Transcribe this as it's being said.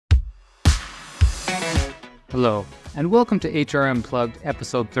Hello, and welcome to HR Unplugged,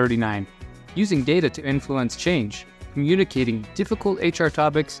 episode 39, Using Data to Influence Change, Communicating Difficult HR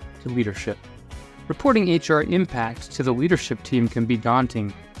Topics to Leadership. Reporting HR impact to the leadership team can be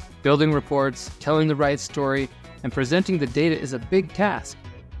daunting. Building reports, telling the right story, and presenting the data is a big task.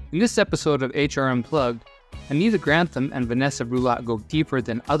 In this episode of HR Unplugged, Anita Grantham and Vanessa Roulat go deeper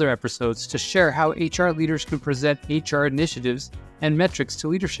than other episodes to share how HR leaders can present HR initiatives and metrics to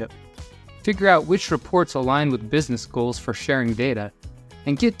leadership. Figure out which reports align with business goals for sharing data,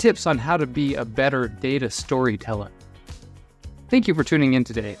 and get tips on how to be a better data storyteller. Thank you for tuning in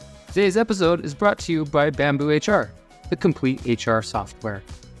today. Today's episode is brought to you by Bamboo HR, the complete HR software.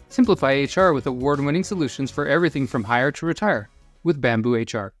 Simplify HR with award-winning solutions for everything from hire to retire with Bamboo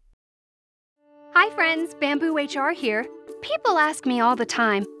HR. Hi friends, Bamboo HR here. People ask me all the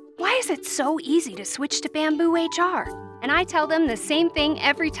time, why is it so easy to switch to Bamboo HR? And I tell them the same thing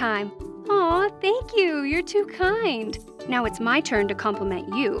every time. Aw, thank you, you're too kind. Now it's my turn to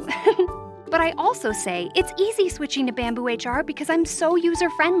compliment you. But I also say it's easy switching to Bamboo HR because I'm so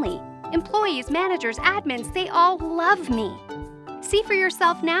user-friendly. Employees, managers, admins, they all love me. See for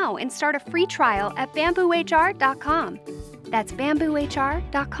yourself now and start a free trial at bamboohr.com. That's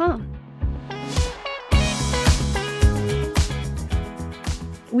bamboohr.com.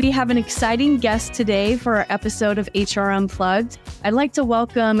 We have an exciting guest today for our episode of HR Unplugged. I'd like to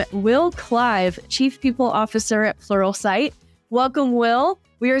welcome Will Clive, Chief People Officer at Pluralsight. Welcome, Will.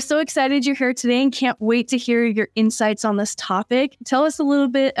 We are so excited you're here today and can't wait to hear your insights on this topic. Tell us a little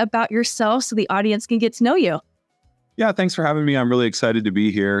bit about yourself so the audience can get to know you. Yeah, thanks for having me. I'm really excited to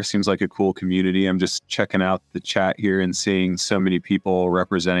be here. Seems like a cool community. I'm just checking out the chat here and seeing so many people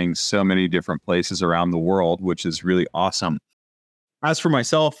representing so many different places around the world, which is really awesome. As for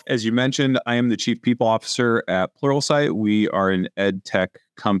myself, as you mentioned, I am the Chief People Officer at Pluralsight. We are an ed tech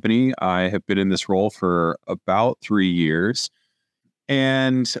company. I have been in this role for about 3 years.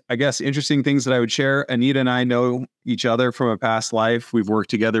 And I guess interesting things that I would share, Anita and I know each other from a past life. We've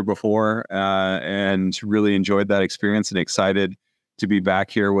worked together before and really enjoyed that experience and excited to be back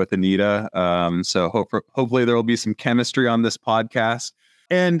here with Anita. So hopefully there will be some chemistry on this podcast.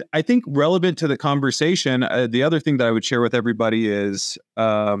 And I think relevant to the conversation, the other thing that I would share with everybody is,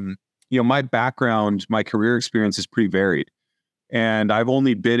 my background, my career experience is pretty varied. And I've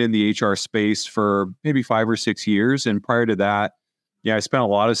only been in the HR space for maybe 5 or 6 years. And prior to that, I spent a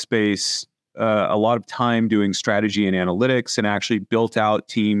lot of time doing strategy and analytics and actually built out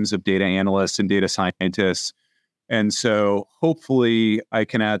teams of data analysts and data scientists. And so hopefully I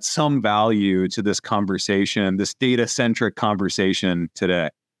can add some value to this conversation, this data-centric conversation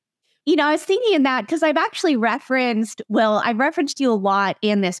today. I was thinking in that because I've referenced you a lot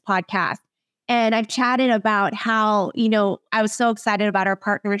in this podcast. And I've chatted about how, I was so excited about our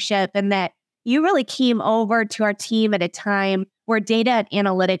partnership and that you really came over to our team at a time where data and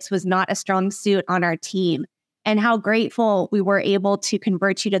analytics was not a strong suit on our team, and how grateful we were able to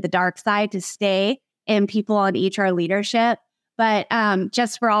convert you to the dark side to stay in people on HR leadership. But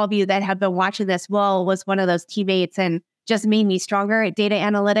just for all of you that have been watching this, Will was one of those teammates and just made me stronger at data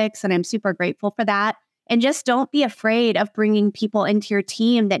analytics. And I'm super grateful for that. And just don't be afraid of bringing people into your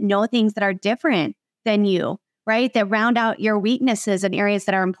team that know things that are different than you, right? That round out your weaknesses and areas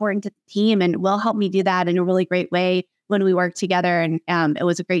that are important to the team. And Will helped me do that in a really great way when we worked together. And it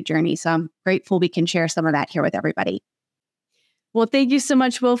was a great journey. So I'm grateful we can share some of that here with everybody. Well, thank you so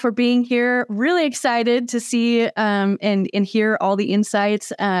much, Will, for being here. Really excited to see and hear all the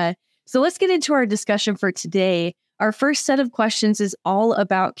insights. So let's get into our discussion for today. Our first set of questions is all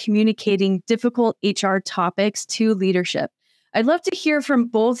about communicating difficult HR topics to leadership. I'd love to hear from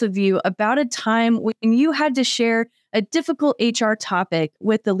both of you about a time when you had to share a difficult HR topic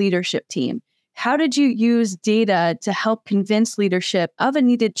with the leadership team. How did you use data to help convince leadership of a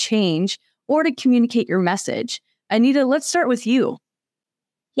needed change or to communicate your message? Anita, let's start with you.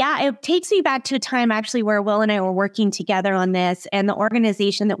 Yeah, it takes me back to a time actually where Will and I were working together on this, and the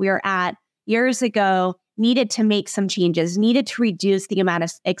organization that we were at years ago needed to make some changes, needed to reduce the amount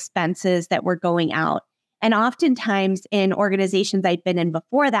of expenses that were going out. And oftentimes in organizations I'd been in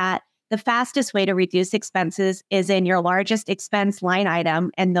before that, the fastest way to reduce expenses is in your largest expense line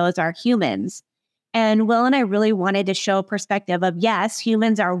item, and those are humans. And Will and I really wanted to show a perspective of, yes,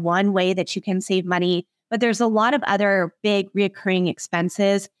 humans are one way that you can save money, but there's a lot of other big recurring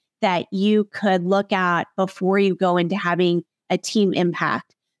expenses that you could look at before you go into having a team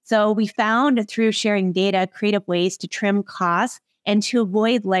impact. So we found through sharing data, creative ways to trim costs and to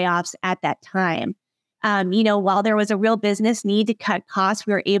avoid layoffs at that time. While there was a real business need to cut costs,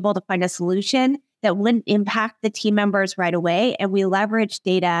 we were able to find a solution that wouldn't impact the team members right away. And we leveraged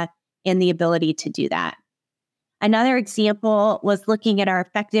data in the ability to do that. Another example was looking at our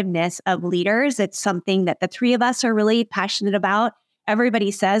effectiveness of leaders. It's something that the three of us are really passionate about.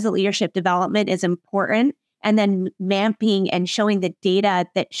 Everybody says that leadership development is important. And then mapping and showing the data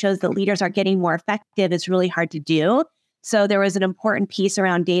that shows that leaders are getting more effective is really hard to do. So there was an important piece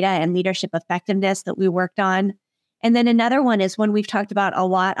around data and leadership effectiveness that we worked on. And then another one is one we've talked about a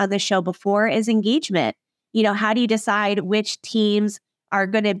lot on the show before is engagement. How do you decide which teams are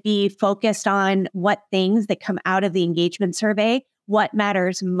going to be focused on what things that come out of the engagement survey, what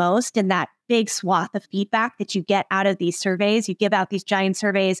matters most in that big swath of feedback that you get out of these surveys. You give out these giant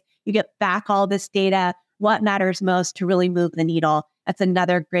surveys, you get back all this data, what matters most to really move the needle. That's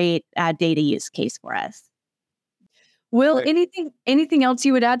another great data use case for us. Will, anything else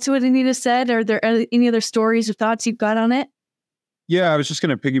you would add to what Anita said? Are there any other stories or thoughts you've got on it? Yeah, I was just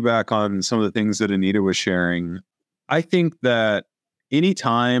going to piggyback on some of the things that Anita was sharing. I think that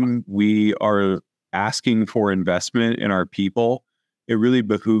anytime we are asking for investment in our people, it really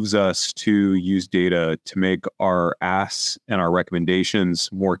behooves us to use data to make our asks and our recommendations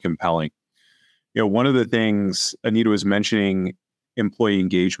more compelling. One of the things Anita was mentioning, employee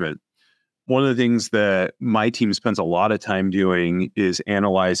engagement. One of the things that my team spends a lot of time doing is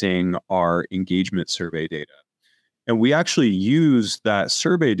analyzing our engagement survey data. And we actually use that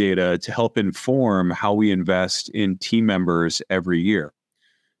survey data to help inform how we invest in team members every year.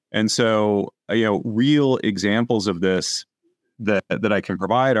 And so, real examples of this that I can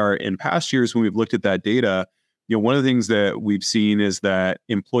provide are in past years when we've looked at that data, one of the things that we've seen is that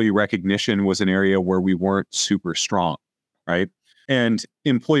employee recognition was an area where we weren't super strong, right? And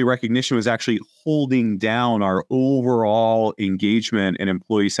employee recognition was actually holding down our overall engagement and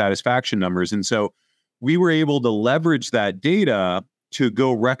employee satisfaction numbers. And so we were able to leverage that data to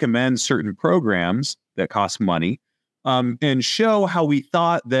go recommend certain programs that cost money and show how we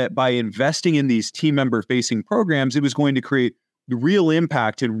thought that by investing in these team member facing programs, it was going to create real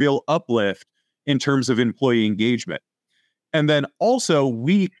impact and real uplift in terms of employee engagement. And then also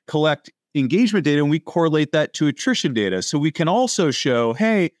we collect engagement data and we correlate that to attrition data. So we can also show,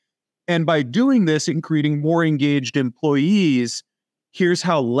 hey, and by doing this and creating more engaged employees, here's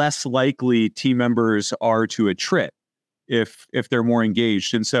how less likely team members are to attrit if they're more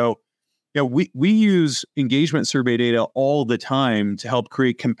engaged. And so, we use engagement survey data all the time to help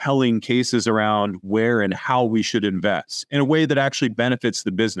create compelling cases around where and how we should invest in a way that actually benefits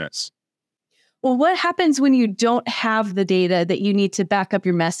the business. Well, what happens when you don't have the data that you need to back up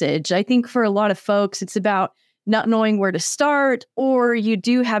your message? I think for a lot of folks, it's about not knowing where to start, or you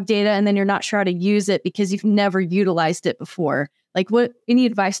do have data and then you're not sure how to use it because you've never utilized it before. Any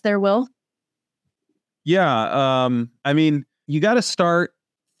advice there, Will? Yeah. You got to start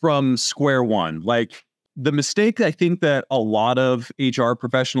from square one. The mistake I think that a lot of HR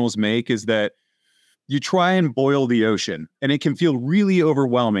professionals make is that you try and boil the ocean and it can feel really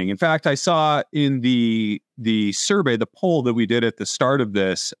overwhelming. In fact, I saw in the survey, the poll that we did at the start of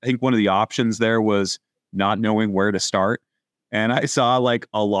this, I think one of the options there was not knowing where to start. And I saw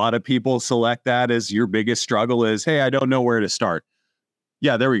a lot of people select that as your biggest struggle is, hey, I don't know where to start.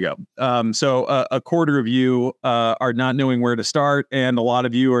 Yeah, there we go. So a quarter of you are not knowing where to start, and a lot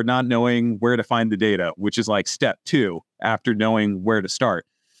of you are not knowing where to find the data, which is step 2 after knowing where to start.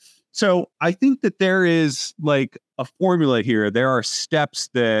 So I think that there is a formula here. There are steps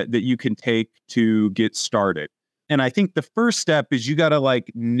that you can take to get started. And I think the first step is you got to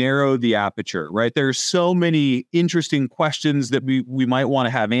narrow the aperture, right? There's so many interesting questions that we might want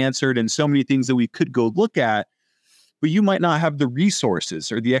to have answered and so many things that we could go look at, but you might not have the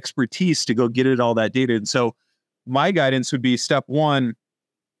resources or the expertise to go get at all that data. And so my guidance would be step 1,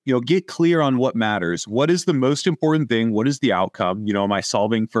 get clear on what matters. What is the most important thing? What is the outcome? Am I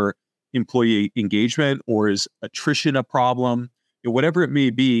solving for employee engagement, or is attrition a problem? Whatever it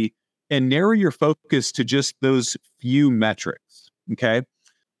may be, and narrow your focus to just those few metrics. Okay.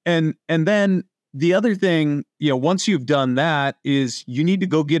 And then the other thing, once you've done that, is you need to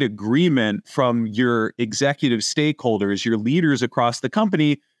go get agreement from your executive stakeholders, your leaders across the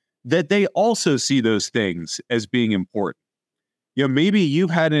company, that they also see those things as being important. Maybe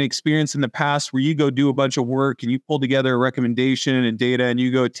you've had an experience in the past where you go do a bunch of work and you pull together a recommendation and data and you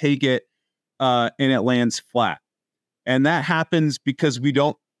go take it and it lands flat. And that happens because we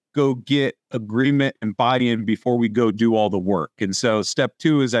don't go get agreement and buy-in before we go do all the work. And so step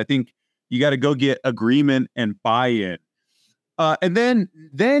 2 is, I think, you got to go get agreement and buy-in. And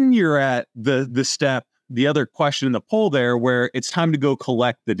then you're at the step, the other question in the poll there, where it's time to go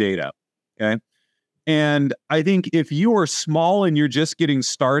collect the data. Okay. And I think if you are small and you're just getting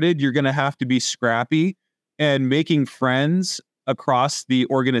started, you're going to have to be scrappy, and making friends across the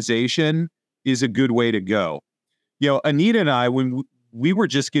organization is a good way to go. Anita and I, when we were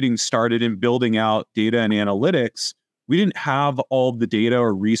just getting started in building out data and analytics, we didn't have all the data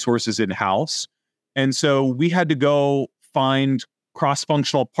or resources in-house. And so we had to go find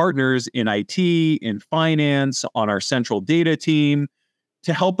cross-functional partners in IT, in finance, on our central data team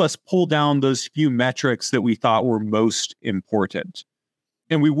to help us pull down those few metrics that we thought were most important.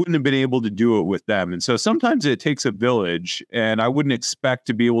 And we wouldn't have been able to do it with them. And so sometimes it takes a village, and I wouldn't expect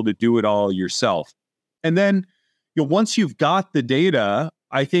to be able to do it all yourself. And then, once you've got the data,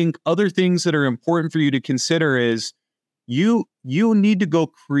 I think other things that are important for you to consider is you need to go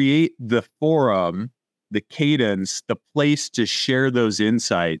create the forum, the cadence, the place to share those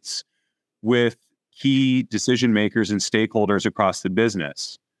insights with key decision makers and stakeholders across the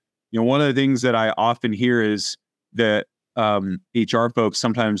business. One of the things that I often hear is that HR folks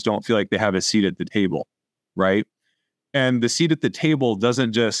sometimes don't feel like they have a seat at the table, right? And the seat at the table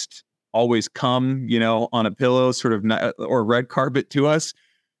doesn't just always come, on a pillow sort of or red carpet to us.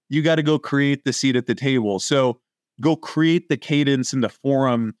 You got to go create the seat at the table. So go create the cadence and the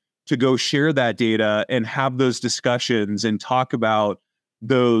forum to go share that data and have those discussions and talk about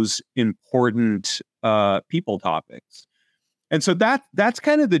those important people topics. And so that's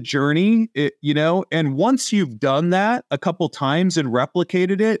kind of the journey, and once you've done that a couple times and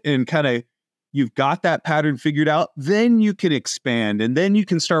replicated it and kind of you've got that pattern figured out, then you can expand and then you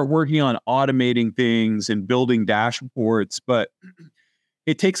can start working on automating things and building dashboards. But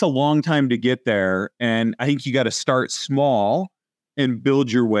it takes a long time to get there. And I think you got to start small and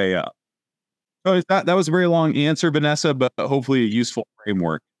build your way up. So that was a very long answer, Vanessa, but hopefully a useful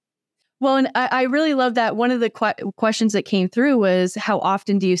framework. Well, and I really love that. One of the questions that came through was, how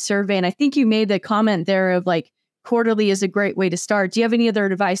often do you survey? And I think you made the comment there of like, quarterly is a great way to start. Do you have any other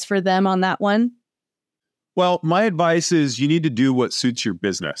advice for them on that one? Well, my advice is you need to do what suits your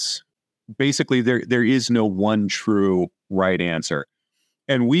business. Basically, there is no one true right answer.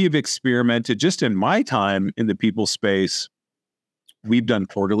 And we've experimented just in my time in the people space. We've done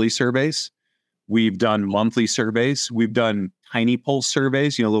quarterly surveys. We've done monthly surveys. We've done tiny pulse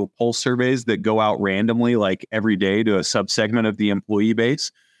surveys, little pulse surveys that go out randomly like every day to a subsegment of the employee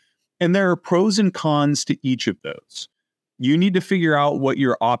base. And there are pros and cons to each of those. You need to figure out what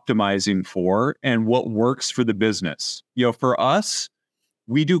you're optimizing for and what works for the business. For us,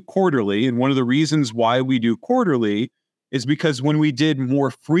 we do quarterly. And one of the reasons why we do quarterly is because when we did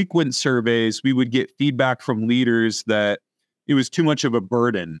more frequent surveys, we would get feedback from leaders that it was too much of a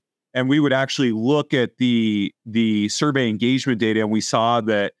burden. And we would actually look at the survey engagement data, and we saw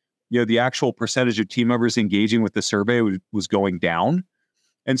that the actual percentage of team members engaging with the survey was going down.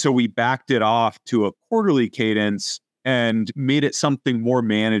 And so we backed it off to a quarterly cadence and made it something more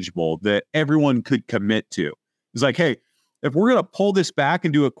manageable that everyone could commit to. It's like, hey, if we're going to pull this back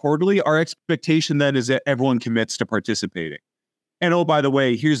and do it quarterly, our expectation then is that everyone commits to participating. And oh, by the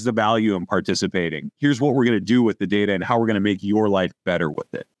way, here's the value in participating. Here's what we're going to do with the data and how we're going to make your life better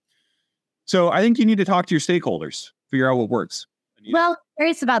with it. So I think you need to talk to your stakeholders, figure out what works. Well,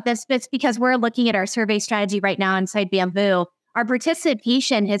 curious about this, but it's because we're looking at our survey strategy right now inside Bamboo. Our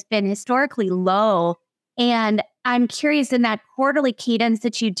participation has been historically low. And I'm curious, in that quarterly cadence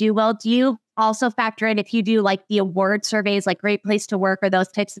that you do, do you also factor in, if you do like the award surveys, like Great Place to Work or those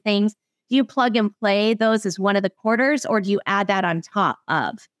types of things, do you plug and play those as one of the quarters, or do you add that on top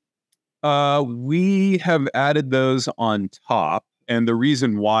of? We have added those on top. And the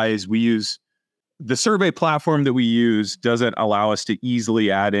reason why is we use the survey platform that we use doesn't allow us to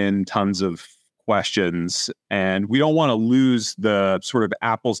easily add in tons of questions. And we don't want to lose the sort of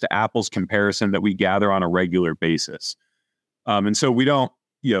apples to apples comparison that we gather on a regular basis. And so we don't,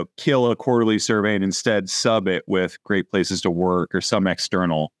 kill a quarterly survey and instead sub it with Great Places to Work or some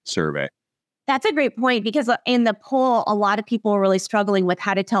external survey. That's a great point, because in the poll, a lot of people are really struggling with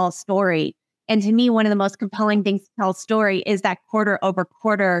how to tell a story. And to me, one of the most compelling things to tell a story is that quarter over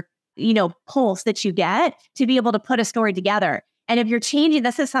quarter, pulse that you get to be able to put a story together. And if you're changing,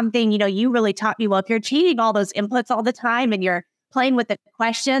 this is something, you really taught me well, if you're changing all those inputs all the time and you're playing with the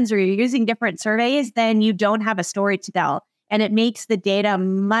questions or you're using different surveys, then you don't have a story to tell. And it makes the data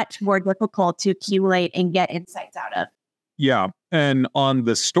much more difficult to accumulate and get insights out of. Yeah. And on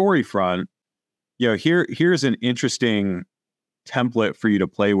the story front, here's an interesting template for you to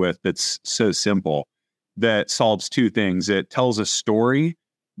play with that's so simple, that solves two things. It tells a story,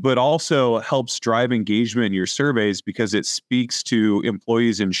 but also helps drive engagement in your surveys because it speaks to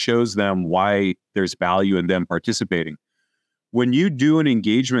employees and shows them why there's value in them participating. When you do an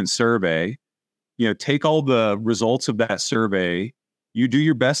engagement survey, take all the results of that survey, you do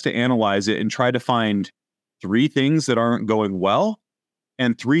your best to analyze it and try to find 3 things that aren't going well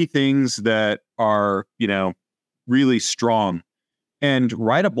and 3 things that are, really strong and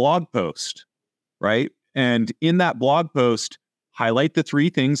write a blog post, right? And in that blog post, highlight the 3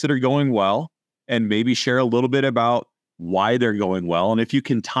 things that are going well and maybe share a little bit about why they're going well. And if you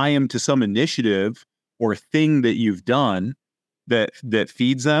can tie them to some initiative or thing that you've done that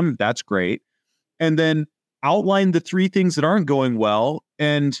feeds them, that's great. And then outline the 3 things that aren't going well.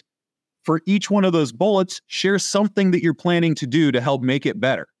 And for each one of those bullets, share something that you're planning to do to help make it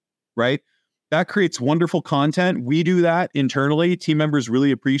better, right? That creates wonderful content. We do that internally. Team members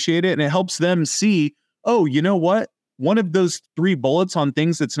really appreciate it. And it helps them see, oh, you know what? One of those 3 bullets on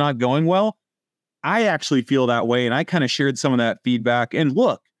things that's not going well, I actually feel that way. And I kind of shared some of that feedback. And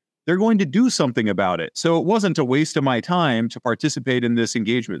look, they're going to do something about it. So it wasn't a waste of my time to participate in this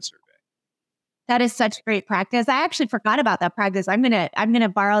engagement survey. That is such great practice. I actually forgot about that practice. I'm gonna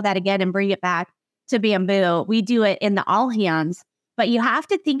borrow that again and bring it back to Bamboo. We do it in the all hands, but you have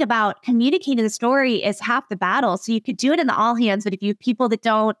to think about communicating the story is half the battle. So you could do it in the all hands, but if you have people that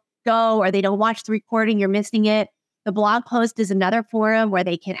don't go or they don't watch the recording, you're missing it. The blog post is another forum where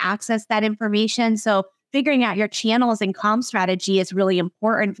they can access that information. So figuring out your channels and comm strategy is really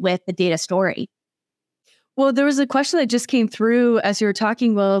important with the data story. Well, there was a question that just came through as you were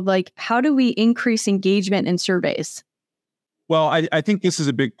talking, Will, like, how do we increase engagement in surveys? Well, I think this is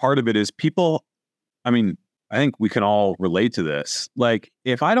a big part of it is people, I think we can all relate to this. Like,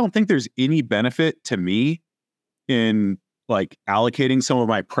 if I don't think there's any benefit to me in like allocating some of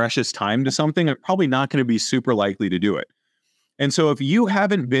my precious time to something, I'm probably not going to be super likely to do it. And so if you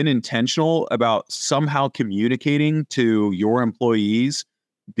haven't been intentional about somehow communicating to your employees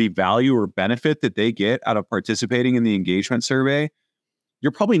the value or benefit that they get out of participating in the engagement survey,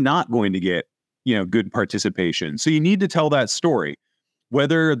 you're probably not going to get, good participation. So you need to tell that story,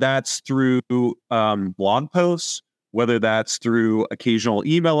 whether that's through blog posts, whether that's through occasional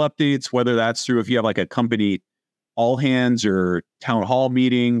email updates, whether that's through if you have like a company all hands or town hall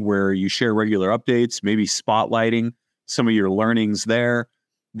meeting where you share regular updates, maybe spotlighting some of your learnings there.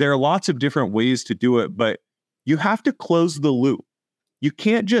 There are lots of different ways to do it, but you have to close the loop. You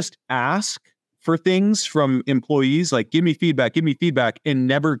can't just ask for things from employees like, give me feedback, and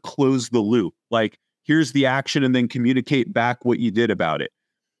never close the loop. Like, here's the action and then communicate back what you did about it.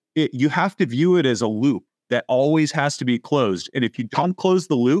 You have to view it as a loop that always has to be closed. And if you don't close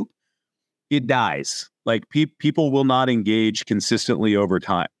the loop, it dies. Like people will not engage consistently over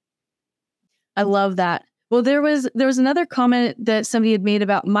time. I love that. Well, there was another comment that somebody had made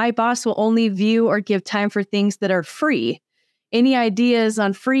about my boss will only view or give time for things that are free. Any ideas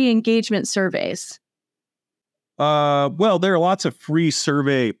on free engagement surveys? Well, there are lots of free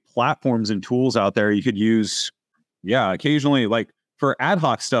survey platforms and tools out there you could use. Yeah, occasionally, like for ad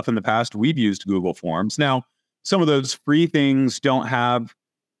hoc stuff in the past, we've used Google Forms. Now, some of those free things don't have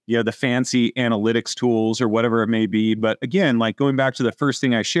the fancy analytics tools or whatever it may be. But again, like going back to the first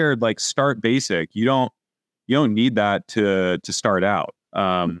thing I shared, like start basic. You don't need that to start out.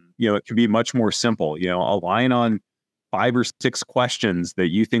 It can be much more simple. Align on 5 or 6 questions that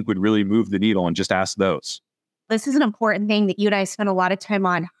you think would really move the needle and just ask those. This is an important thing that you and I spend a lot of time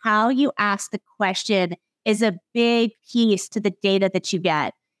on. How you ask the question is a big piece to the data that you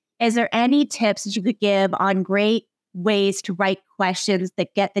get. Is there any tips that you could give on great ways to write questions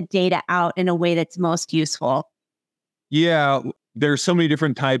that get the data out in a way that's most useful? Yeah, there's so many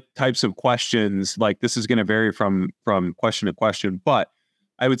different types of questions. Like this is going to vary from question to question, but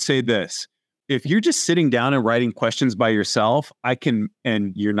I would say this. If you're just sitting down and writing questions by yourself,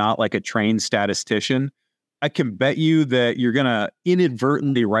 and you're not like a trained statistician, I can bet you that you're going to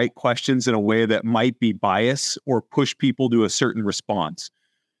inadvertently write questions in a way that might be biased or push people to a certain response.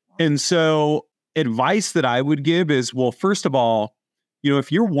 And so advice that I would give is, well, first of all,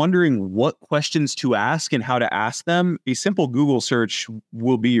 if you're wondering what questions to ask and how to ask them, a simple Google search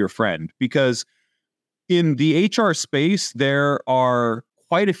will be your friend, because in the HR space, there are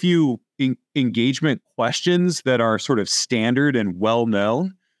quite a few engagement questions that are sort of standard and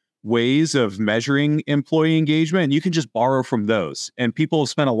well-known ways of measuring employee engagement. And you can just borrow from those. And people have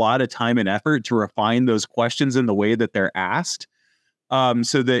spent a lot of time and effort to refine those questions in the way that they're asked,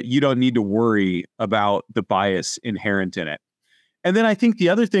 so that you don't need to worry about the bias inherent in it. And then I think the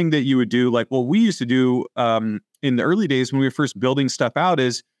other thing that you would do, like what we used to do in the early days when we were first building stuff out,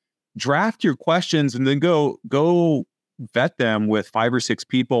 is draft your questions and then go vet them with 5 or 6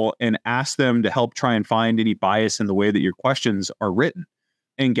 people and ask them to help try and find any bias in the way that your questions are written,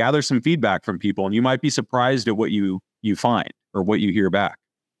 and gather some feedback from people. And you might be surprised at what you find or what you hear back.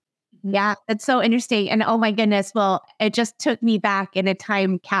 Yeah, that's so interesting. And oh my goodness, well, it just took me back in a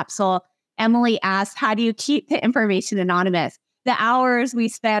time capsule. Emily asked, how do you keep the information anonymous? The hours we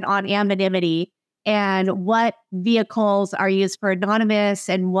spent on anonymity and what vehicles are used for anonymous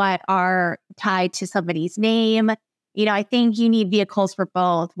and what are tied to somebody's name. I think you need vehicles for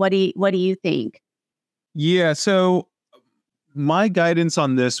both. What do you think? Yeah. So my guidance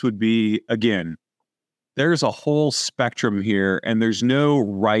on this would be, again, there's a whole spectrum here and there's no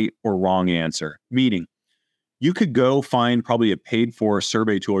right or wrong answer. Meaning, you could go find probably a paid for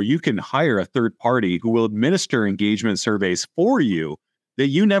survey tool, or you can hire a third party who will administer engagement surveys for you that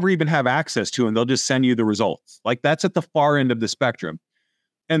you never even have access to, and they'll just send you the results. Like, that's at the far end of the spectrum.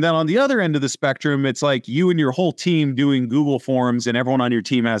 And then on the other end of the spectrum, it's like you and your whole team doing Google Forms, and everyone on your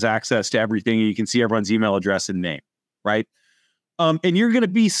team has access to everything, and you can see everyone's email address and name, right? And you're going to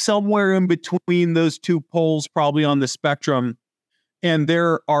be somewhere in between those two poles, probably on the spectrum. And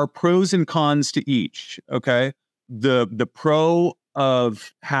there are pros and cons to each. Okay. The pro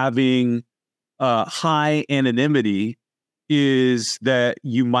of having high anonymity is that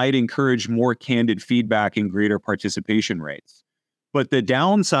you might encourage more candid feedback and greater participation rates. But the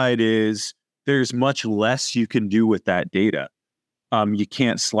downside is there's much less you can do with that data. You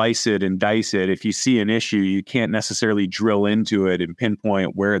can't slice it and dice it. If you see an issue, you can't necessarily drill into it and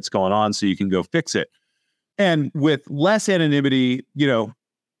pinpoint where it's going on so you can go fix it. And with less anonymity,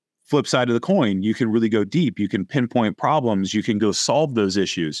 flip side of the coin, you can really go deep. You can pinpoint problems. You can go solve those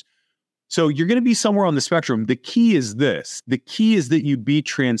issues. So you're going to be somewhere on the spectrum. The key is this. The key is that you be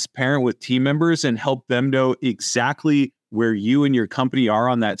transparent with team members and help them know exactly where you and your company are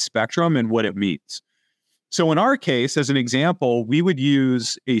on that spectrum and what it means. So in our case, as an example, we would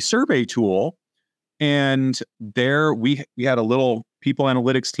use a survey tool, and there we had a little people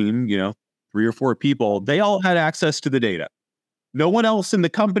analytics team, 3 or 4 people. They all had access to the data. No one else in the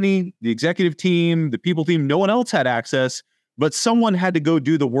company, the executive team, the people team, no one else had access, but someone had to go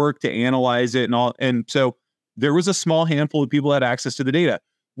do the work to analyze it and all. And so there was a small handful of people that had access to the data.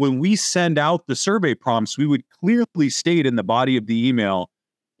 When we send out the survey prompts, we would clearly state in the body of the email,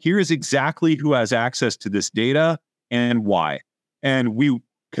 here is exactly who has access to this data and why. And we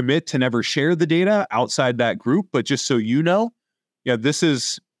commit to never share the data outside that group, but just so you know, this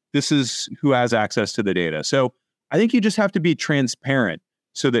is who has access to the data. So I think you just have to be transparent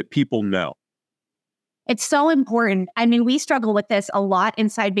so that people know. It's so important. I mean, we struggle with this a lot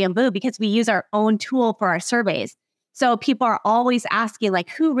inside Bamboo because we use our own tool for our surveys. So people are always asking, like,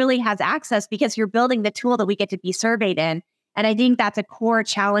 who really has access, because you're building the tool that we get to be surveyed in. And I think that's a core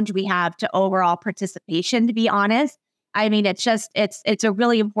challenge we have to overall participation, to be honest. I mean, it's a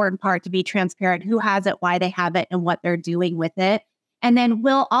really important part to be transparent, who has it, why they have it, and what they're doing with it. And then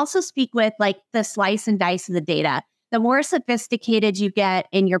we'll also speak with like the slice and dice of the data. The more sophisticated you get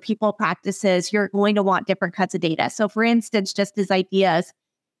in your people practices, you're going to want different cuts of data. So for instance, just as ideas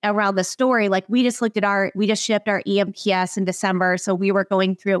around the story, like we just shipped our EMPS in December. So we were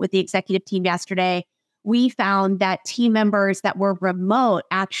going through it with the executive team yesterday. We found that team members that were remote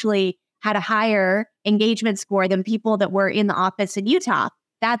actually had a higher engagement score than people that were in the office in Utah.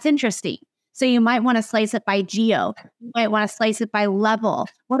 That's interesting. So you might want to slice it by geo. You might want to slice it by level.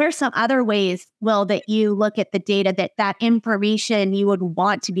 What are some other ways, Will, that you look at the data, that information you would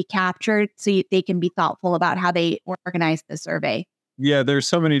want to be captured so they can be thoughtful about how they organize the survey? Yeah, there's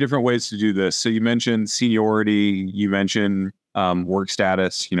so many different ways to do this. So you mentioned seniority, you mentioned work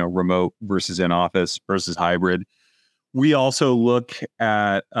status, remote versus in office versus hybrid. We also look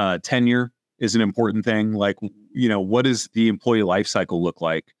at tenure is an important thing. Like, what does the employee life cycle look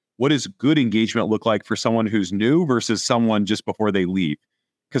like? What does good engagement look like for someone who's new versus someone just before they leave?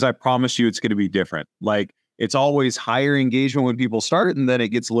 Because I promise you it's going to be different. Like, it's always higher engagement when people start, and then it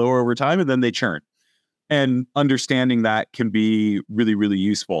gets lower over time, and then they churn. And understanding that can be really, really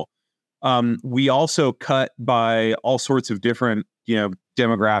useful. We also cut by all sorts of different,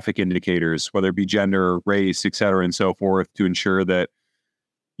 demographic indicators, whether it be gender, race, et cetera, and so forth, to ensure that,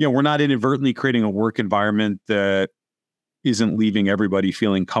 we're not inadvertently creating a work environment that isn't leaving everybody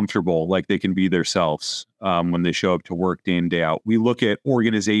feeling comfortable, like they can be themselves when they show up to work day in, day out. We look at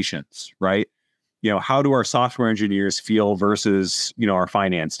organizations, right? How do our software engineers feel versus, our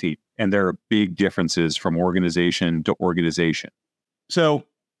finance team? And there are big differences from organization to organization. So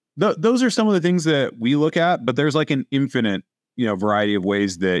those are some of the things that we look at, but there's like an infinite, variety of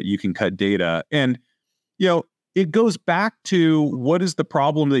ways that you can cut data. And, it goes back to what is the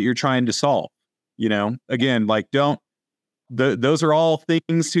problem that you're trying to solve? Again, like those are all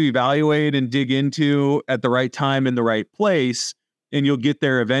things to evaluate and dig into at the right time in the right place. And you'll get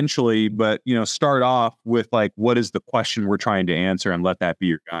there eventually, but, start off with like, what is the question we're trying to answer, and let that be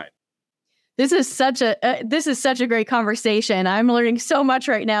your guide. This is such a great conversation. I'm learning so much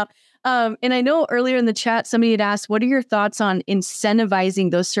right now. And I know earlier in the chat, somebody had asked, what are your thoughts on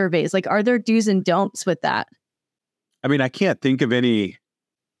incentivizing those surveys? Like, are there do's and don'ts with that? I mean, I can't think of any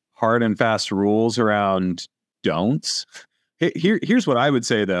hard and fast rules around don'ts. Here's what I would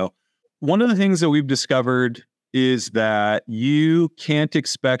say, though. One of the things that we've discovered is that you can't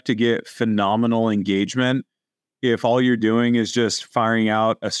expect to get phenomenal engagement if all you're doing is just firing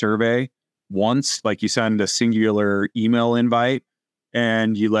out a survey once, like you send a singular email invite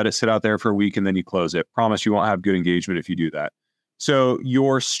and you let it sit out there for a week and then you close it. Promise you won't have good engagement if you do that. So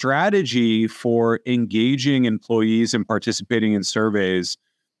your strategy for engaging employees and participating in surveys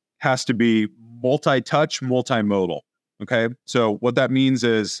has to be multi-touch, multimodal. Okay. So what that means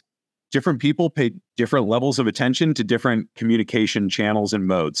is different people pay different levels of attention to different communication channels and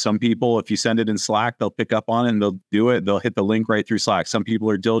modes. Some people, if you send it in Slack, they'll pick up on it and they'll do it. They'll hit the link right through Slack. Some people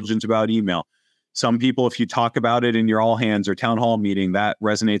are diligent about email. Some people, if you talk about it in your all hands or town hall meeting, that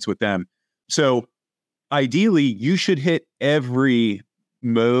resonates with them. So ideally, you should hit every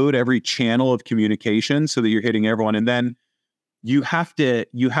mode, every channel of communication so that you're hitting everyone. And then you have to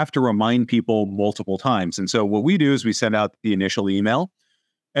remind people multiple times. And so what we do is we send out the initial email,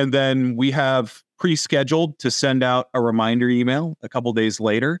 and then we have pre-scheduled to send out a reminder email a couple days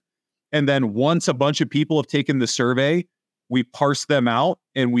later. And then once a bunch of people have taken the survey, we parse them out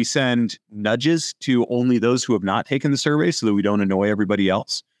and we send nudges to only those who have not taken the survey so that we don't annoy everybody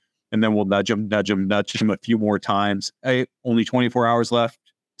else. And then we'll nudge them a few more times. Hey, only 24 hours left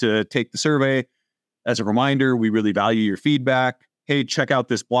to take the survey. As a reminder, we really value your feedback. Hey, check out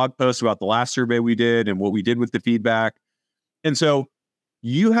this blog post about the last survey we did and what we did with the feedback. And so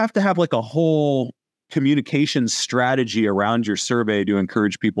you have to have like a whole communication strategy around your survey to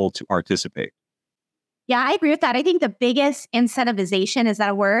encourage people to participate. Yeah, I agree with that. I think the biggest incentivization, is that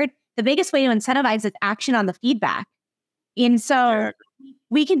a word? The biggest way to incentivize is action on the feedback. And so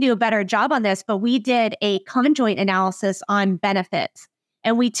we can do a better job on this, but we did a conjoint analysis on benefits.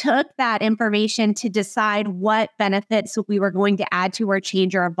 And we took that information to decide what benefits we were going to add to or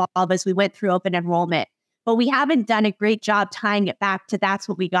change or evolve as we went through open enrollment. But we haven't done a great job tying it back to that's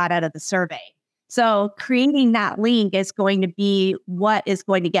what we got out of the survey. So creating that link is going to be what is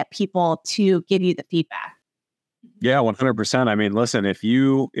going to get people to give you the feedback. Yeah, 100%. I mean, listen, if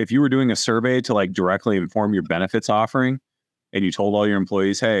you were doing a survey to like directly inform your benefits offering and you told all your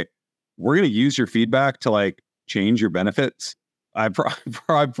employees, hey, we're going to use your feedback to like change your benefits, I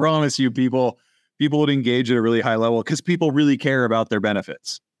promise you people would engage at a really high level because people really care about their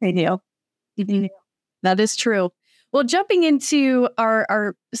benefits. They do. That is true. Well, jumping into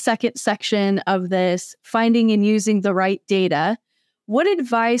our second section of this, finding and using the right data, what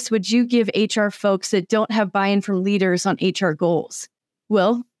advice would you give HR folks that don't have buy-in from leaders on HR goals?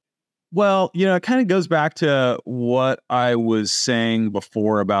 Will? Well, it kind of goes back to what I was saying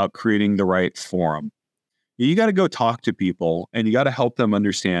before about creating the right forum. You got to go talk to people and you got to help them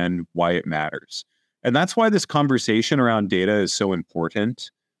understand why it matters. And that's why this conversation around data is so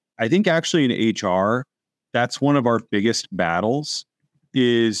important. I think actually in HR, that's one of our biggest battles,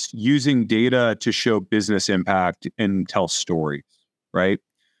 is using data to show business impact and tell stories, right?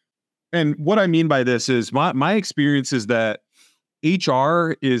 And what I mean by this is my experience is that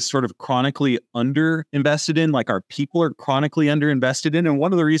HR is sort of chronically underinvested in, like our people are chronically underinvested in. And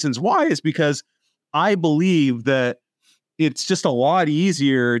one of the reasons why is because I believe that it's just a lot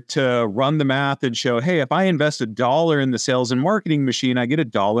easier to run the math and show, hey, if I invest $1 in the sales and marketing machine, I get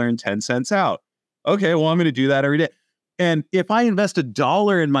 $1.10 out. Okay, well, I'm going to do that every day. And if I invest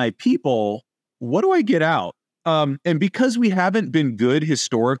 $1 in my people, what do I get out? And because we haven't been good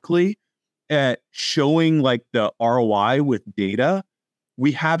historically at showing like the ROI with data,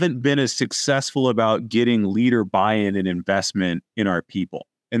 we haven't been as successful about getting leader buy-in and investment in our people.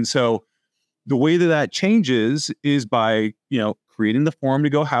 And so the way that changes is by, creating the forum to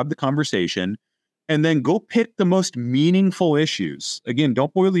go have the conversation and then go pick the most meaningful issues. Again,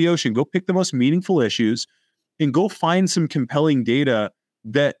 don't boil the ocean. Go pick the most meaningful issues and go find some compelling data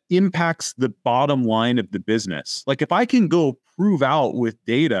that impacts the bottom line of the business. Like if I can go prove out with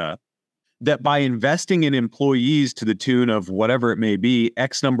data that by investing in employees to the tune of whatever it may be,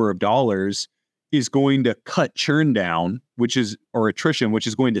 X number of dollars is going to cut churn down, or attrition, which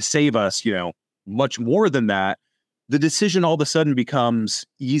is going to save us, much more than that, the decision all of a sudden becomes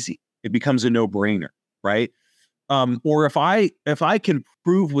easy. It becomes a no-brainer, right? Or if I can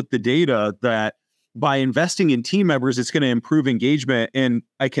prove with the data that by investing in team members, it's going to improve engagement, and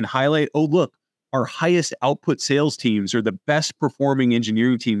I can highlight, oh, look, our highest output sales teams or the best performing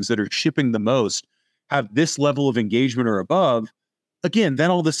engineering teams that are shipping the most have this level of engagement or above. Again, then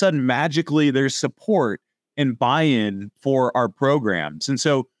all of a sudden, magically, there's support and buy-in for our programs. And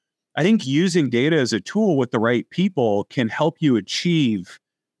so I think using data as a tool with the right people can help you achieve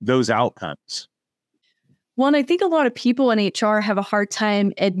those outcomes. Well, and I think a lot of people in HR have a hard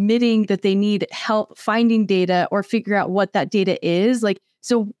time admitting that they need help finding data or figure out what that data is. Like,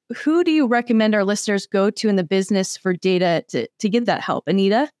 so who do you recommend our listeners go to in the business for data to get that help?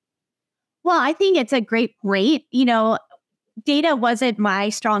 Anita? Well, I think it's a great point. Data wasn't my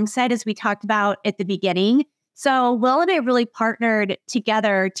strong side, as we talked about at the beginning. So Will and I really partnered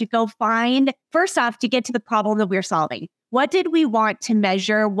together to go find, first off, to get to the problem that we're solving. What did we want to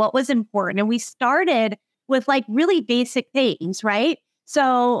measure? What was important? And we started with like really basic things, right?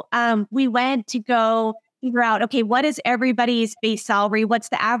 So we went to go figure out, okay, what is everybody's base salary? What's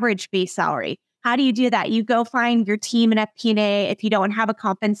the average base salary? How do you do that? You go find your team in FP&A. If you don't have a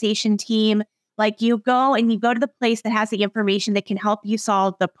compensation team, like you go to the place that has the information that can help you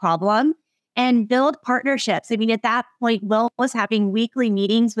solve the problem and build partnerships. I mean, at that point, Will was having weekly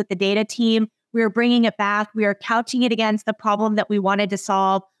meetings with the data team. We were bringing it back. We were couching it against the problem that we wanted to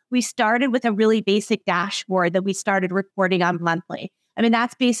solve. We started with a really basic dashboard that we started reporting on monthly. I mean,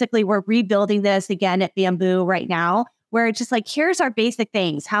 that's basically, we're rebuilding this again at Bamboo right now, where it's just like, here's our basic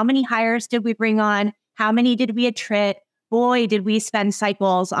things. How many hires did we bring on? How many did we attrit? Boy, did we spend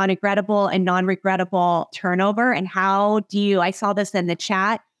cycles on regrettable and non-regrettable turnover. And I saw this in the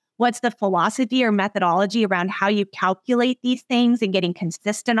chat, what's the philosophy or methodology around how you calculate these things and getting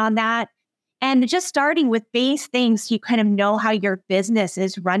consistent on that? And just starting with base things, so you kind of know how your business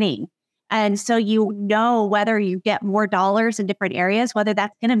is running. And so you know whether you get more dollars in different areas, whether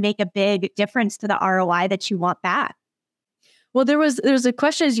that's going to make a big difference to the ROI that you want back. Well, there was a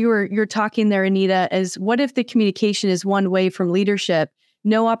question as you're talking there, Anita, as what if the communication is one way from leadership,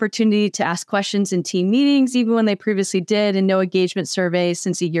 no opportunity to ask questions in team meetings, even when they previously did, and no engagement surveys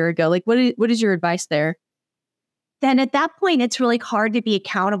since a year ago? Like, what is your advice there? Then at that point, it's really hard to be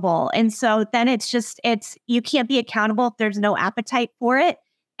accountable. And so then you can't be accountable if there's no appetite for it.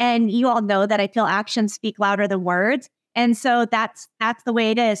 And you all know that I feel actions speak louder than words. And so that's the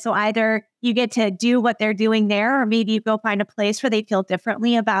way it is. So either you get to do what they're doing there, or maybe you go find a place where they feel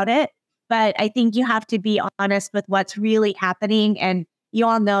differently about it. But I think you have to be honest with what's really happening. And you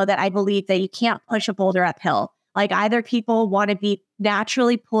all know that I believe that you can't push a boulder uphill. Like either people want to be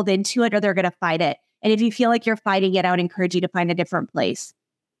naturally pulled into it or they're going to fight it. And if you feel like you're fighting it, I would encourage you to find a different place.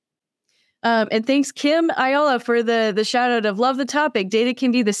 And thanks, Kim Ayala, for the shout out of love the topic. Data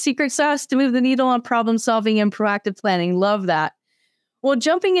can be the secret sauce to move the needle on problem solving and proactive planning. Love that. Well,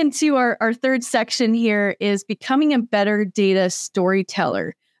 jumping into our third section here is becoming a better data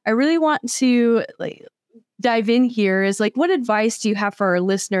storyteller. I really want to dive in here is what advice do you have for our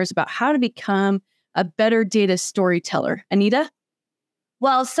listeners about how to become a better data storyteller? Anita?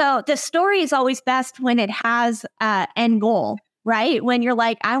 Well, so the story is always best when it has an end goal, right? When you're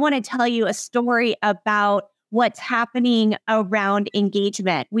like, I want to tell you a story about what's happening around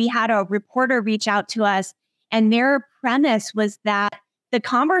engagement. We had a reporter reach out to us, and their premise was that the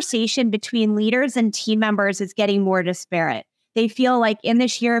conversation between leaders and team members is getting more disparate. They feel like in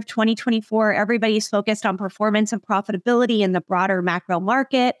this year of 2024, everybody's focused on performance and profitability in the broader macro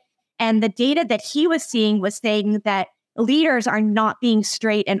market. And the data that he was seeing was saying that leaders are not being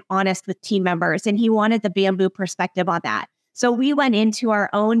straight and honest with team members. And he wanted the Bamboo perspective on that. So we went into our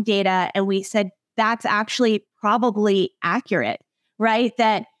own data and we said, that's actually probably accurate, right?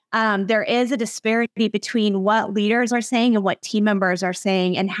 That there is a disparity between what leaders are saying and what team members are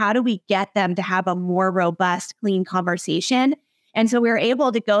saying. And how do we get them to have a more robust, clean conversation? And so we were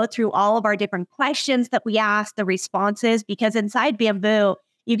able to go through all of our different questions that we asked, the responses, because inside Bamboo,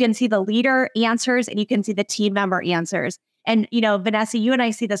 you can see the leader answers and you can see the team member answers. And, Vanessa, you and I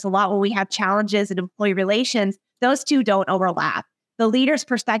see this a lot when we have challenges in employee relations. Those two don't overlap. The leader's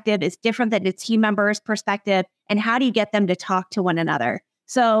perspective is different than the team member's perspective. And how do you get them to talk to one another?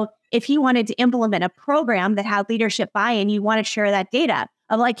 So if you wanted to implement a program that had leadership buy-in, you want to share that data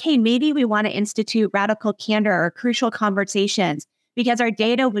of hey, maybe we want to institute radical candor or crucial conversations, because our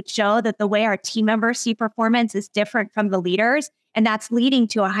data would show that the way our team members see performance is different from the leaders. And that's leading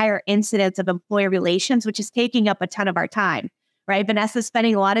to a higher incidence of employee relations, which is taking up a ton of our time, right? Vanessa's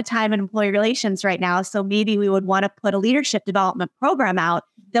spending a lot of time in employee relations right now. So maybe we would want to put a leadership development program out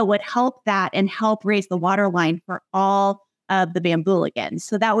that would help that and help raise the waterline for all of the Bambooligans.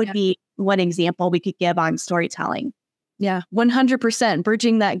 So that would be one example we could give on storytelling. Yeah, 100%,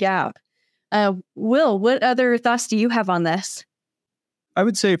 bridging that gap. Will, what other thoughts do you have on this? I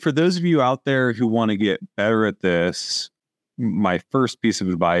would say for those of you out there who want to get better at this, my first piece of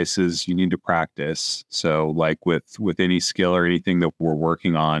advice is you need to practice. So with any skill or anything that we're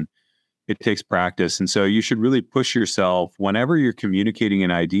working on, It takes practice. And so you should really push yourself whenever you're communicating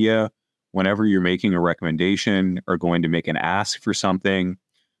an idea, whenever you're making a recommendation or going to make an ask for something,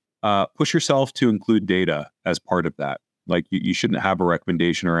 push yourself to include data as part of that. Like you shouldn't have a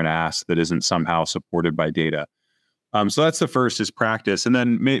recommendation or an ask that isn't somehow supported by data. So that's the first is practice. And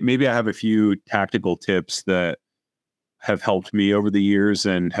then maybe I have a few tactical tips that have helped me over the years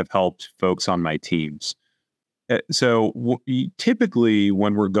and have helped folks on my teams. So typically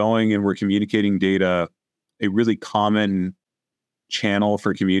when we're going and we're communicating data, a really common channel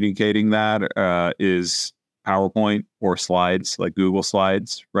for communicating that is PowerPoint or slides like Google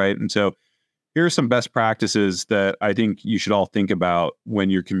Slides, right? And so here are some best practices that I think you should all think about when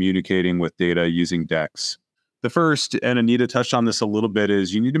you're communicating with data using decks. The first, and Anita touched on this a little bit,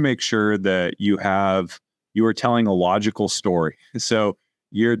 is you need to make sure that you are telling a logical story. So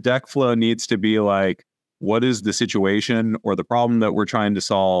your deck flow needs to be like, what is the situation or the problem that we're trying to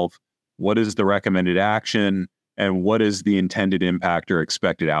solve? What is the recommended action? And what is the intended impact or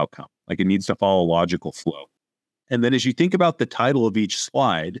expected outcome? Like it needs to follow a logical flow. And then as you think about the title of each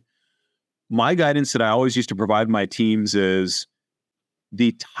slide, my guidance that I always used to provide my teams is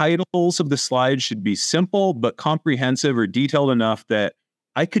the titles of the slides should be simple but comprehensive or detailed enough that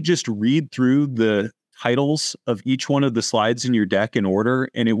I could just read through the titles of each one of the slides in your deck in order,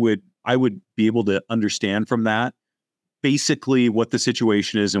 and I would be able to understand from that basically what the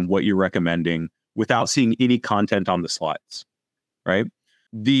situation is and what you're recommending without seeing any content on the slides, right?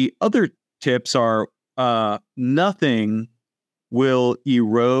 The other tips are nothing will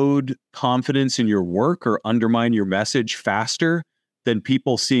erode confidence in your work or undermine your message faster than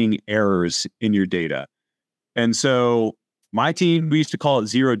people seeing errors in your data. And so my team, we used to call it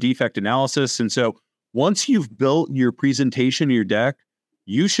zero defect analysis. And so once you've built your presentation, your deck,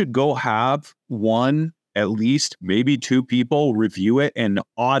 you should go have one, at least maybe two people review it and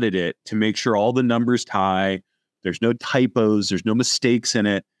audit it to make sure all the numbers tie, there's no typos, there's no mistakes in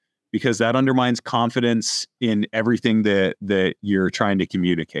it, because that undermines confidence in everything that you're trying to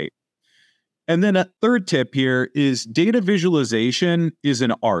communicate. And then a third tip here is data visualization is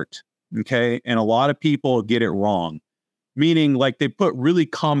an art, okay? And a lot of people get it wrong, meaning like they put really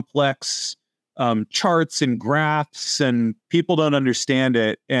complex charts and graphs and people don't understand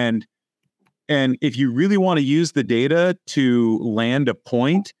it. And if you really want to use the data to land a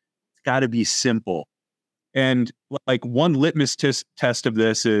point, it's got to be simple. And like one litmus test of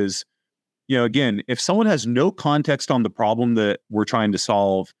this is, again, if someone has no context on the problem that we're trying to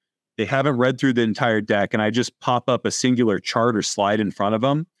solve, they haven't read through the entire deck, and I just pop up a singular chart or slide in front of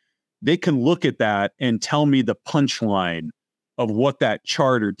them, they can look at that and tell me the punchline of what that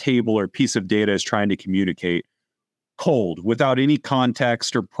chart or table or piece of data is trying to communicate cold, without any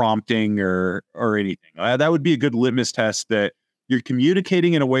context or prompting or anything. That would be a good litmus test that you're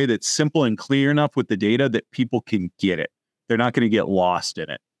communicating in a way that's simple and clear enough with the data that people can get it. They're not going to get lost in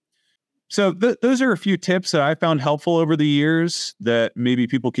it. So those are a few tips that I found helpful over the years that maybe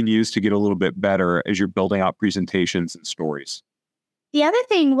people can use to get a little bit better as you're building out presentations and stories. The other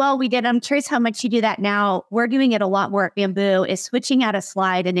thing, we did, I'm curious how much you do that now. We're doing it a lot more at Bamboo, is switching out a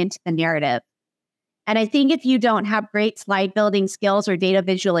slide and into the narrative. And I think if you don't have great slide building skills or data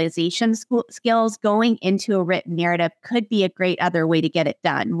visualization skills, going into a written narrative could be a great other way to get it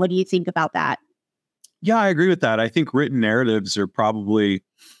done. What do you think about that? Yeah, I agree with that. I think written narratives are probably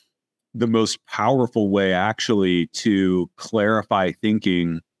the most powerful way actually to clarify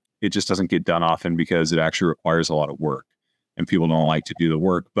thinking. It just doesn't get done often because it actually requires a lot of work and people don't like to do the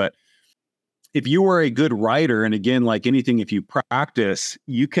work. But if you are a good writer, and again, like anything, if you practice,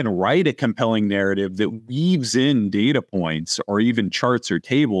 you can write a compelling narrative that weaves in data points or even charts or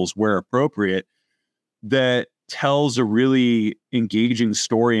tables where appropriate that tells a really engaging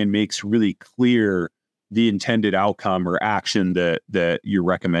story and makes really clear the intended outcome or action that you're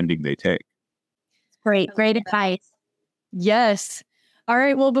recommending they take. Great advice. Yes. All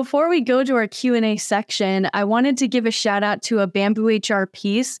right. Well, before we go to our Q&A section, I wanted to give a shout out to a Bamboo HR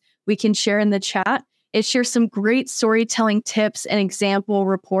piece we can share in the chat. It shares some great storytelling tips and example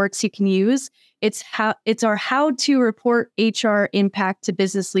reports you can use. It's our how to report HR impact to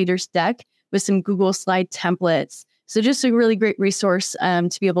business leaders deck with some Google slide templates. So just a really great resource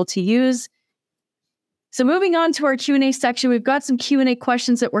to be able to use. So moving on to our Q&A section, we've got some Q&A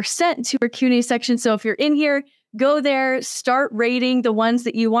questions that were sent to our Q&A section. So if you're in here, go there, start rating the ones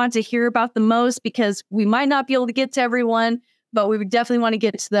that you want to hear about the most, because we might not be able to get to everyone, but we would definitely want to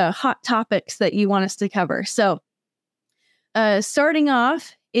get to the hot topics that you want us to cover. So starting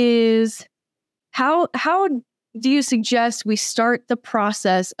off is how do you suggest we start the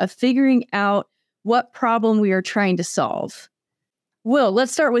process of figuring out what problem we are trying to solve? Will,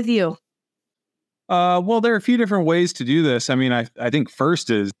 let's start with you. Well, there are a few different ways to do this. I mean, I think first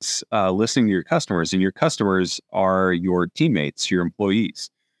is listening to your customers, and your customers are your teammates, your employees.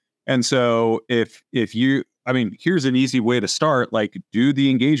 And so if you, I mean, here's an easy way to start, like do the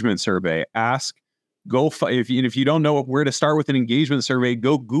engagement survey, ask, if you don't know where to start with an engagement survey,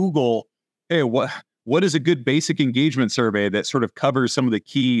 go Google, hey, what is a good basic engagement survey that sort of covers some of the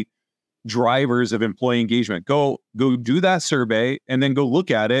key drivers of employee engagement. Go do that survey and then go look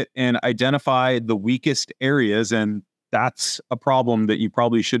at it and identify the weakest areas. And that's a problem that you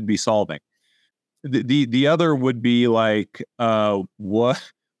probably should be solving. The other would be like, what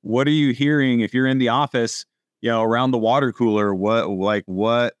are you hearing if you're in the office, around the water cooler? What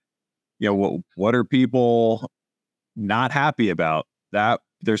are people not happy about? That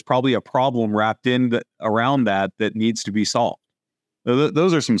there's probably a problem wrapped in around that needs to be solved.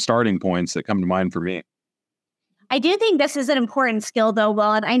 Those are some starting points that come to mind for me. I do think this is an important skill, though,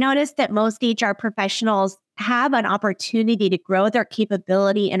 Will. And I noticed that most HR professionals have an opportunity to grow their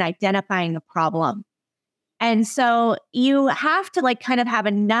capability in identifying the problem. And so you have to kind of have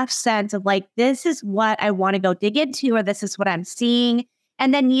enough sense of this is what I want to go dig into, or this is what I'm seeing,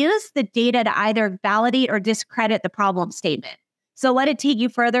 and then use the data to either validate or discredit the problem statement. So let it take you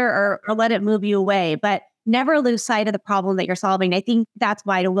further or let it move you away. But never lose sight of the problem that you're solving. I think that's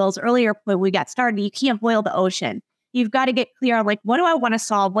why, to Will's earlier point, we got started, you can't boil the ocean. You've got to get clear on what do I want to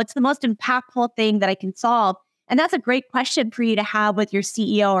solve? What's the most impactful thing that I can solve? And that's a great question for you to have with your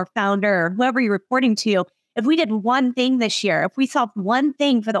CEO or founder or whoever you're reporting to. If we did one thing this year, if we solved one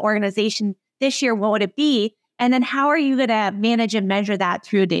thing for the organization this year, what would it be? And then how are you going to manage and measure that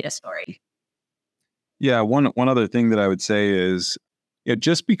through a data story? Yeah, one other thing that I would say is,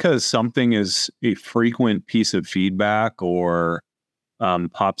 just because something is a frequent piece of feedback or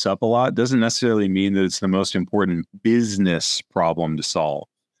pops up a lot doesn't necessarily mean that it's the most important business problem to solve.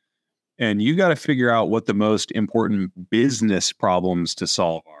 And you got to figure out what the most important business problems to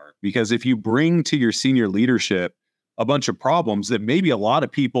solve are. Because if you bring to your senior leadership a bunch of problems that maybe a lot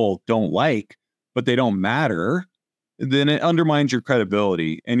of people don't like, but they don't matter, then it undermines your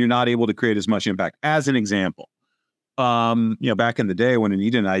credibility and you're not able to create as much impact. As an example, back in the day when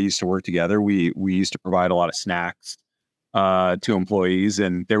Anita and I used to work together, we used to provide a lot of snacks to employees,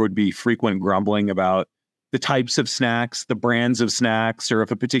 and there would be frequent grumbling about the types of snacks, the brands of snacks, or if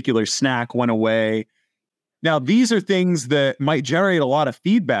a particular snack went away. Now, these are things that might generate a lot of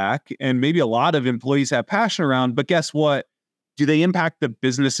feedback and maybe a lot of employees have passion around, but guess what? Do they impact the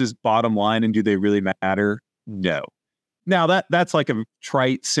business's bottom line and do they really matter? No. Now, that's like a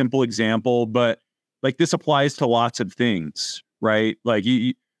trite, simple example, but this applies to lots of things, right?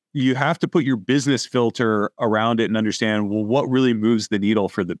 You have to put your business filter around it and understand, well, what really moves the needle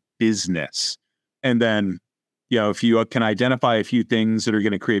for the business? And then, if you can identify a few things that are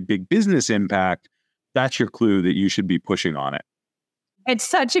going to create big business impact, that's your clue that you should be pushing on it. It's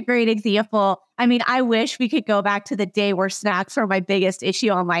such a great example. I mean, I wish we could go back to the day where snacks were my biggest issue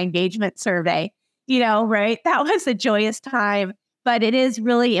on my engagement survey, right? That was a joyous time. But it is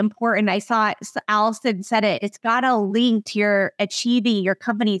really important. I saw Allison said it. It's got to link to your achieving your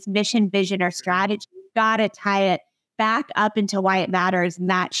company's mission, vision, or strategy. You've got to tie it back up into why it matters.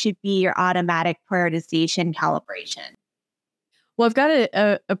 And that should be your automatic prioritization calibration. Well, I've got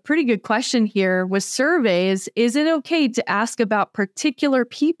a pretty good question here. With surveys, is it okay to ask about particular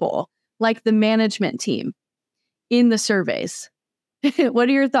people, like the management team, in the surveys? What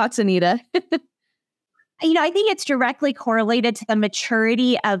are your thoughts, Anita? I think it's directly correlated to the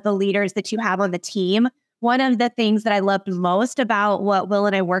maturity of the leaders that you have on the team. One of the things that I loved most about what Will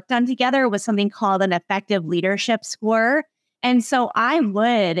and I worked on together was something called an effective leadership score. And so I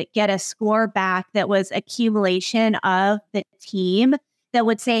would get a score back that was accumulation of the team that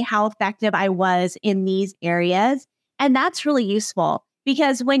would say how effective I was in these areas. And that's really useful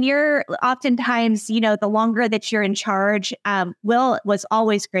because when you're oftentimes, the longer that you're in charge, Will was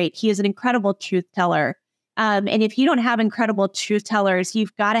always great. He is an incredible truth teller. And if you don't have incredible truth tellers,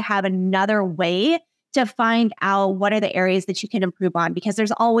 you've got to have another way to find out what are the areas that you can improve on, because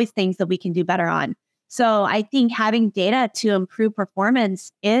there's always things that we can do better on. So I think having data to improve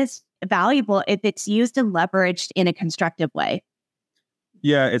performance is valuable if it's used and leveraged in a constructive way.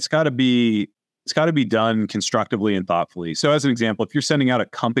 Yeah, it's got to be done constructively and thoughtfully. So as an example, if you're sending out a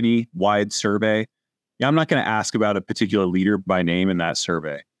company-wide survey, I'm not going to ask about a particular leader by name in that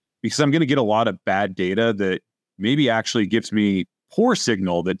survey, because I'm going to get a lot of bad data that maybe actually gives me poor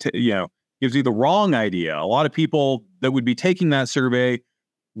signal that, gives me the wrong idea. A lot of people that would be taking that survey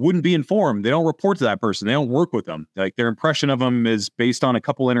wouldn't be informed. They don't report to that person. They don't work with them. Their impression of them is based on a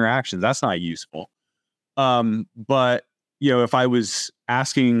couple interactions. That's not useful. But if I was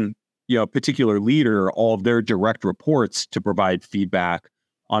asking, a particular leader all of their direct reports to provide feedback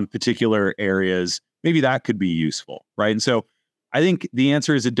on particular areas, maybe that could be useful, right? And so I think the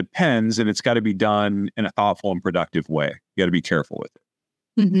answer is it depends, and it's got to be done in a thoughtful and productive way. You got to be careful with it.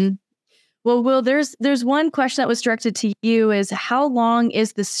 Mm-hmm. Well, Will, there's one question that was directed to you is how long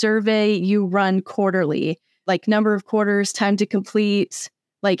is the survey you run quarterly? Like number of quarters, time to complete,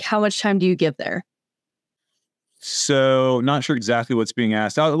 like how much time do you give there? So not sure exactly what's being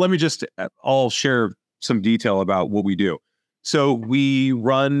asked. I'll share some detail about what we do. So we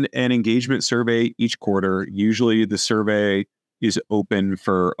run an engagement survey each quarter. Usually the survey is open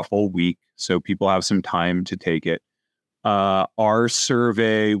for a whole week, so people have some time to take it. Our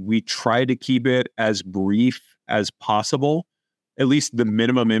survey, we try to keep it as brief as possible, at least the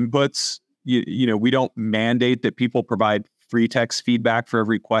minimum inputs. We don't mandate that people provide free text feedback for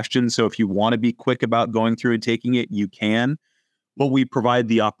every question. So if you want to be quick about going through and taking it, you can. But we provide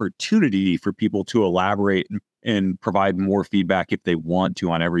the opportunity for people to elaborate and provide more feedback if they want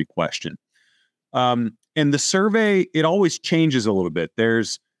to on every question. And the survey, it always changes a little bit.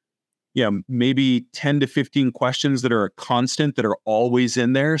 There's maybe 10 to 15 questions that are a constant that are always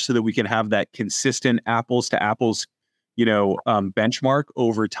in there so that we can have that consistent apples to apples, benchmark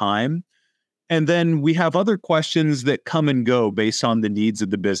over time. And then we have other questions that come and go based on the needs of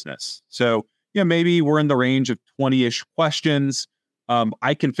the business. So, maybe we're in the range of 20-ish questions.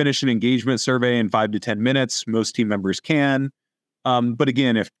 I can finish an engagement survey in 5 to 10 minutes. Most team members can. But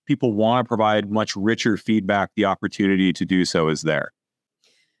again, if people want to provide much richer feedback, the opportunity to do so is there.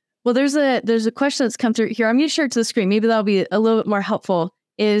 Well, there's a question that's come through here. I'm going to share it to the screen. Maybe that'll be a little bit more helpful.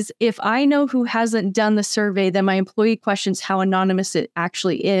 Is if I know who hasn't done the survey, then my employee questions how anonymous it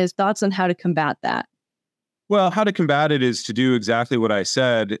actually is. Thoughts on how to combat that? Well, how to combat it is to do exactly what I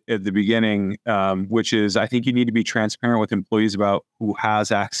said at the beginning, which is I think you need to be transparent with employees about who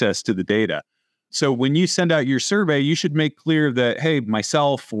has access to the data. So when you send out your survey, you should make clear that, hey,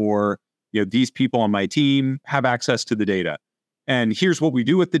 myself or these people on my team have access to the data. And here's what we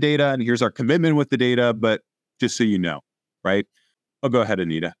do with the data, and here's our commitment with the data, but just so you know, right? Oh, go ahead,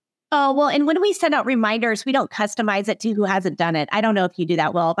 Anita. Oh, well, and when we send out reminders, we don't customize it to who hasn't done it. I don't know if you do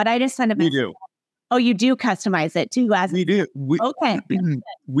that, Will, but I just send a message. We do. Oh, you do customize it to who hasn't. We do. Okay.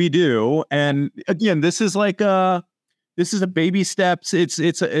 We do. And again, this is a baby steps.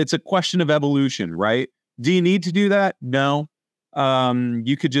 It's a question of evolution, right? Do you need to do that? No.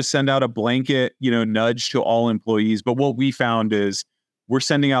 You could just send out a blanket, nudge to all employees. But what we found is we're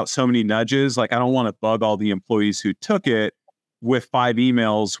sending out so many nudges. Like, I don't want to bug all the employees who took it with 5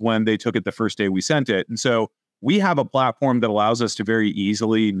 emails when they took it the first day we sent it. And so we have a platform that allows us to very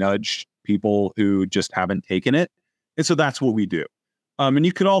easily nudge people who just haven't taken it. And so that's what we do. And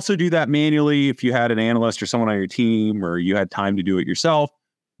you could also do that manually if you had an analyst or someone on your team, or you had time to do it yourself,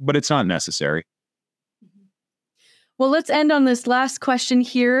 but it's not necessary. Well, let's end on this last question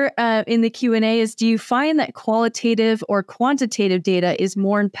here in the Q&A is, do you find that qualitative or quantitative data is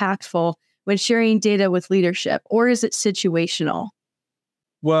more impactful when sharing data with leadership, or is it situational?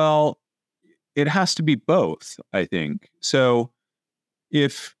 Well, it has to be both, I think. So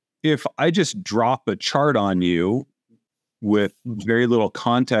if I just drop a chart on you with very little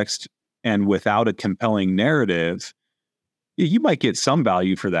context and without a compelling narrative, you might get some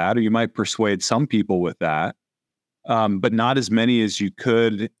value for that, or you might persuade some people with that. But not as many as you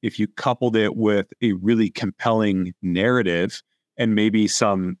could if you coupled it with a really compelling narrative and maybe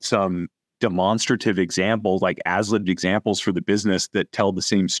some demonstrative examples, like as-lived examples for the business that tell the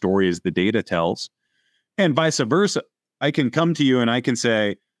same story as the data tells. And vice versa. I can come to you and I can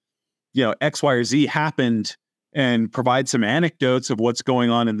say, X, Y, or Z happened, and provide some anecdotes of what's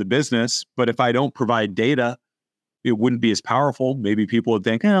going on in the business. But if I don't provide data, it wouldn't be as powerful. Maybe people would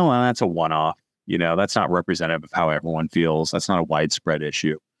think, oh, well, that's a one-off. That's not representative of how everyone feels. That's not a widespread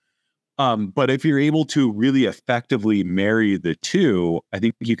issue. But if you're able to really effectively marry the two, I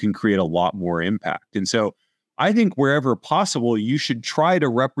think you can create a lot more impact. And so I think wherever possible, you should try to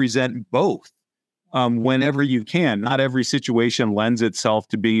represent both whenever you can. Not every situation lends itself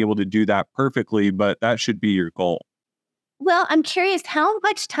to being able to do that perfectly, but that should be your goal. Well, I'm curious how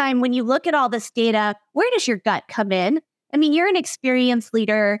much time, when you look at all this data, where does your gut come in? I mean, you're an experienced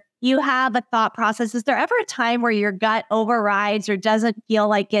leader. You have a thought process. Is there ever a time where your gut overrides or doesn't feel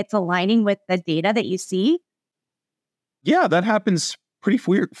like it's aligning with the data that you see? Yeah, that happens pretty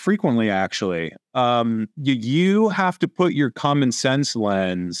frequently, actually. You have to put your common sense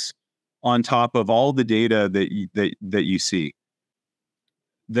lens on top of all the data that you see.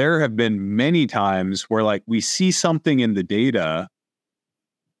 There have been many times where we see something in the data.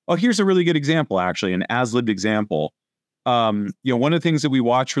 Oh, here's a really good example, actually, an as-lived example. One of the things that we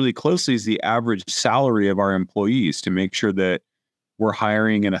watch really closely is the average salary of our employees to make sure that we're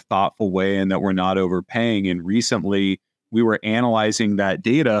hiring in a thoughtful way and that we're not overpaying. And recently, we were analyzing that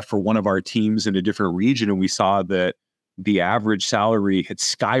data for one of our teams in a different region, and we saw that the average salary had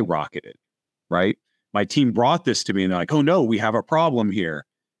skyrocketed, right? My team brought this to me and they're like, oh no, we have a problem here.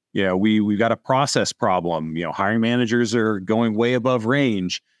 We've got a process problem. Hiring managers are going way above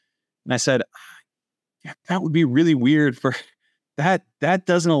range. And I said, yeah, that would be really weird for that. That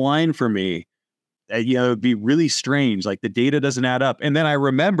doesn't align for me. It'd be really strange. Like the data doesn't add up. And then I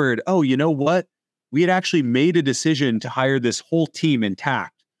remembered, oh, you know what? We had actually made a decision to hire this whole team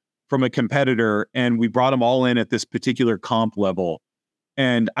intact from a competitor, and we brought them all in at this particular comp level.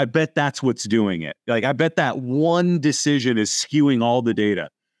 And I bet that's what's doing it. Like, I bet that one decision is skewing all the data.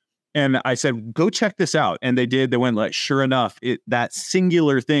 And I said, go check this out. And they did. They went like, sure enough, that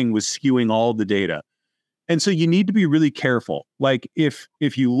singular thing was skewing all the data. And so you need to be really careful. Like if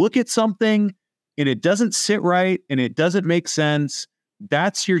you look at something and it doesn't sit right and it doesn't make sense,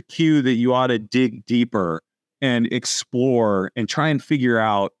 that's your cue that you ought to dig deeper and explore and try and figure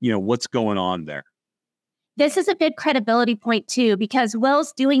out, what's going on there. This is a good credibility point too, because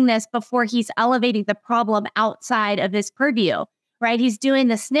Will's doing this before he's elevating the problem outside of his purview, right? He's doing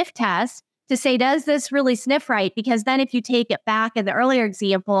the sniff test to say, does this really sniff right? Because then if you take it back in the earlier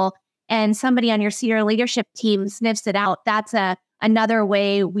example and somebody on your senior leadership team sniffs it out, that's another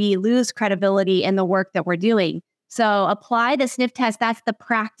way we lose credibility in the work that we're doing. So apply the sniff test. That's the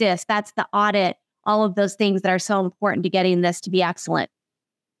practice. That's the audit. All of those things that are so important to getting this to be excellent.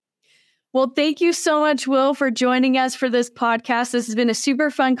 Well, thank you so much, Will, for joining us for this podcast. This has been a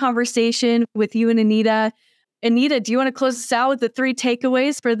super fun conversation with you and Anita. Anita, do you want to close us out with the 3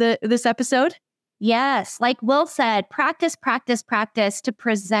 takeaways for this episode? Yes. Like Will said, practice to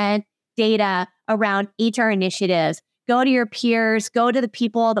present data around HR initiatives. Go to your peers, go to the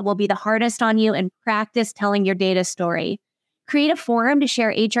people that will be the hardest on you, and practice telling your data story. Create a forum to share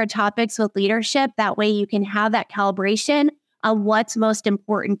HR topics with leadership. That way you can have that calibration on what's most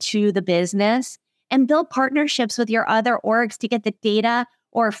important to the business, and build partnerships with your other orgs to get the data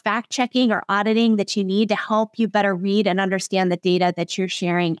or fact checking or auditing that you need to help you better read and understand the data that you're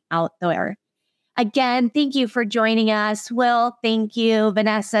sharing out there. Again, thank you for joining us. Will, thank you.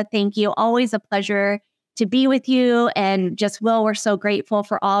 Vanessa, thank you. Always a pleasure to be with you. And just Will, we're so grateful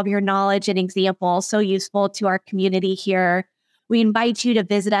for all of your knowledge and examples, so useful to our community here. We invite you to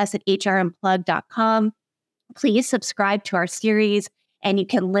visit us at hrunplugged.com. Please subscribe to our series, and you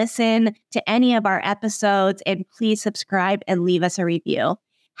can listen to any of our episodes, and please subscribe and leave us a review.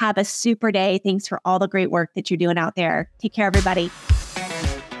 Have a super day. Thanks for all the great work that you're doing out there. Take care, everybody.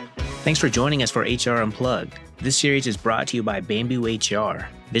 Thanks for joining us for HR Unplugged. This series is brought to you by Bamboo HR.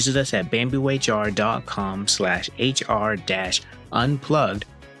 Visit us at bamboohr.com/HR-unplugged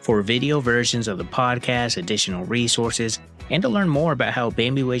for video versions of the podcast, additional resources, and to learn more about how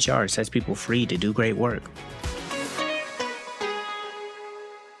Bamboo HR sets people free to do great work.